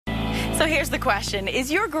So here's the question.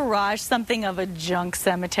 Is your garage something of a junk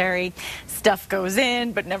cemetery? Stuff goes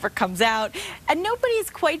in but never comes out, and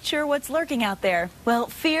nobody's quite sure what's lurking out there. Well,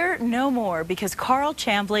 fear no more, because Karl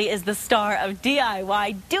Champley is the star of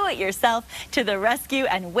DIY Do-It-Yourself to the Rescue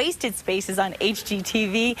and Wasted Spaces on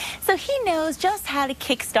HGTV, so he knows just how to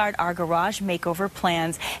kickstart our garage makeover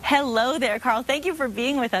plans. Hello there, Karl. Thank you for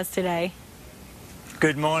being with us today.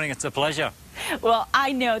 Good morning. It's a pleasure. Well,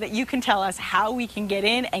 I know that you can tell us how we can get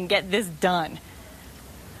in and get this done.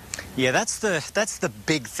 Yeah, that's the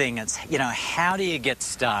big thing. It's, how do you get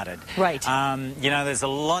started? Right. There's a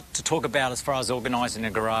lot to talk about as far as organising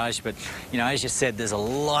a garage, but, as you said, there's a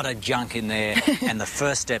lot of junk in there, and the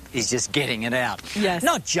first step is just getting it out. Yes.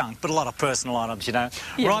 Not junk, but a lot of personal items, Yes.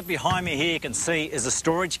 Right behind me here, you can see, is a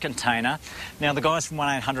storage container. Now, the guys from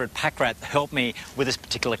 1-800-PACK-RAT helped me with this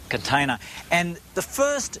particular container, and the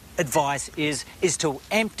first advice is to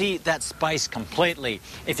empty that space completely.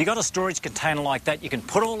 If you've got a storage container like that, you can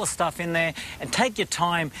put all the stuff in there and take your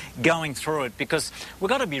time going through it, because we've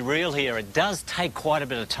got to be real here. It does take quite a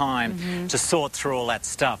bit of time to sort through all that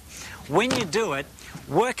stuff. When you do it,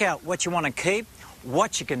 work out what you want to keep,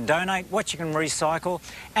 what you can donate, what you can recycle,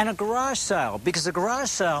 and a garage sale, because a garage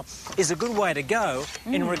sale is a good way to go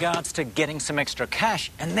in regards to getting some extra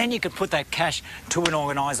cash, and then you could put that cash to an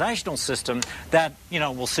organisational system that,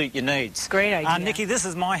 will suit your needs. Great idea. Nikki, this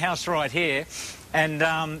is my house right here, and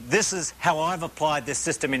this is how I've applied this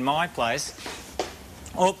system in my place.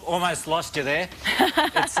 Oh, almost lost you there.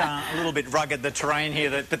 It's a little bit rugged, the terrain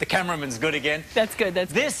here, but the cameraman's good again. That's good.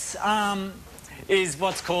 This is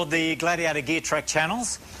what's called the Gladiator Gear Track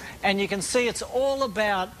channels, and you can see it's all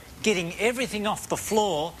about getting everything off the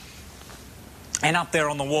floor and up there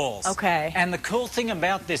on the walls. Okay. And the cool thing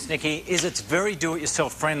about this, Nikki, is it's very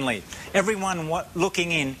do-it-yourself friendly. Everyone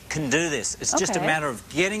looking in can do this. It's just a matter of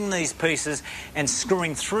getting these pieces and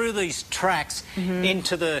screwing through these tracks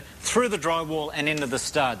through the drywall and into the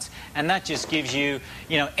studs. And that just gives you,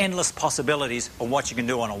 endless possibilities of what you can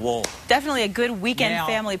do on a wall. Definitely a good weekend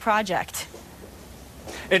family project.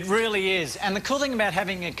 It really is. And the cool thing about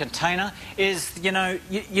having a container is,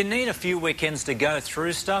 you need a few weekends to go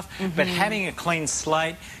through stuff, but having a clean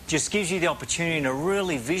slate just gives you the opportunity to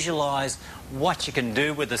really visualise what you can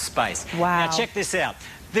do with the space. Wow. Now, check this out.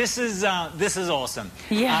 This is awesome.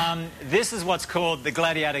 Yeah. This is what's called the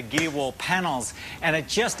Gladiator Gear Wall panels, and it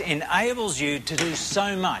just enables you to do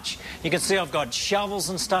so much. You can see I've got shovels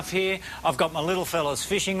and stuff here. I've got my little fella's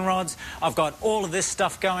fishing rods. I've got all of this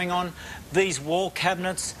stuff going on. These wall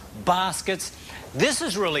cabinets, baskets. This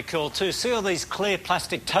is really cool too. See all these clear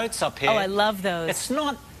plastic totes up here? Oh, I love those.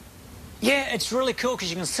 Yeah, it's really cool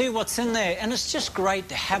because you can see what's in there, and it's just great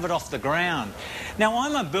to have it off the ground. Now,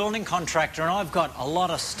 I'm a building contractor and I've got a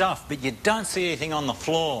lot of stuff, but you don't see anything on the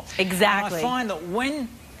floor. Exactly. And I find that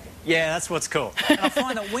yeah, that's what's cool. And I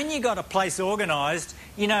find that when you got a place organised,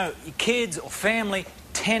 your kids or family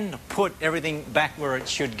tend to put everything back where it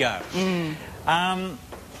should go.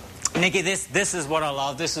 Nikki, this is what I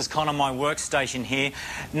love. This is kind of my workstation here.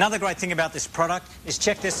 Another great thing about this product is,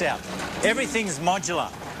 check this out. Everything's modular.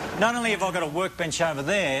 Not only have I got a workbench over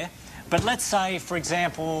there, but let's say, for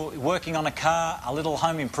example, working on a car, a little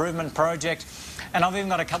home improvement project, and I've even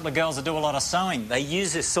got a couple of girls that do a lot of sewing. They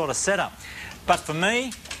use this sort of setup. But for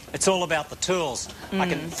me, it's all about the tools. I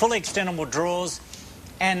can fully extendable drawers,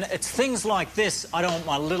 and it's things like this I don't want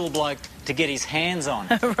my little bloke to get his hands on.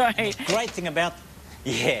 Right. The great thing about...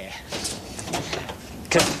 Yeah,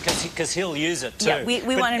 because he'll use it too. Yeah, we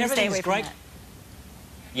want him to stay away from that.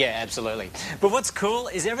 Yeah, absolutely. But what's cool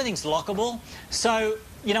is everything's lockable. So,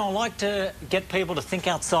 I like to get people to think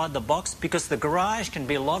outside the box, because the garage can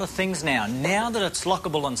be a lot of things now. Now that it's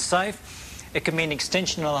lockable and safe, it can be an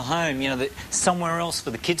extension of the home, somewhere else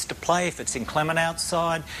for the kids to play if it's inclement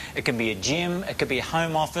outside. It can be a gym, it could be a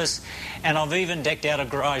home office. And I've even decked out a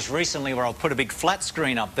garage recently where I'll put a big flat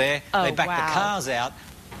screen up there. Oh, they back wow. the cars out,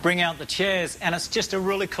 bring out the chairs, and it's just a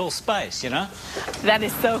really cool space, That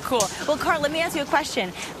is so cool. Well, Karl, let me ask you a question.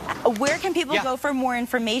 Where can people go for more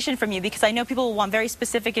information from you? Because I know people will want very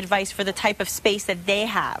specific advice for the type of space that they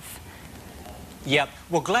have. Yep.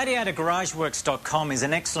 Well, gladiatorgarageworks.com is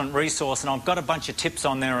an excellent resource, and I've got a bunch of tips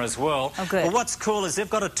on there as well. Oh, good. But what's cool is they've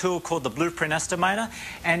got a tool called the Blueprint Estimator,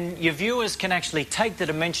 and your viewers can actually take the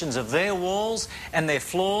dimensions of their walls and their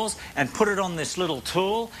floors and put it on this little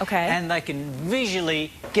tool. Okay. And they can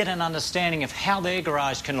visually get an understanding of how their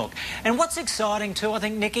garage can look. And what's exciting too, I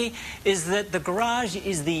think, Nikki, is that the garage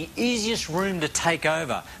is the easiest room to take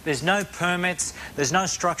over. There's no permits, there's no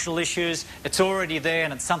structural issues. It's already there,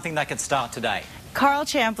 and it's something they can start today. Karl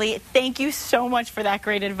Champley, thank you so much for that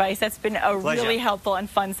great advice. That's been a Pleasure. really helpful and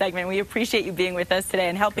fun segment. We appreciate you being with us today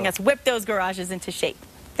and helping us whip those garages into shape.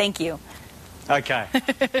 Thank you. Okay.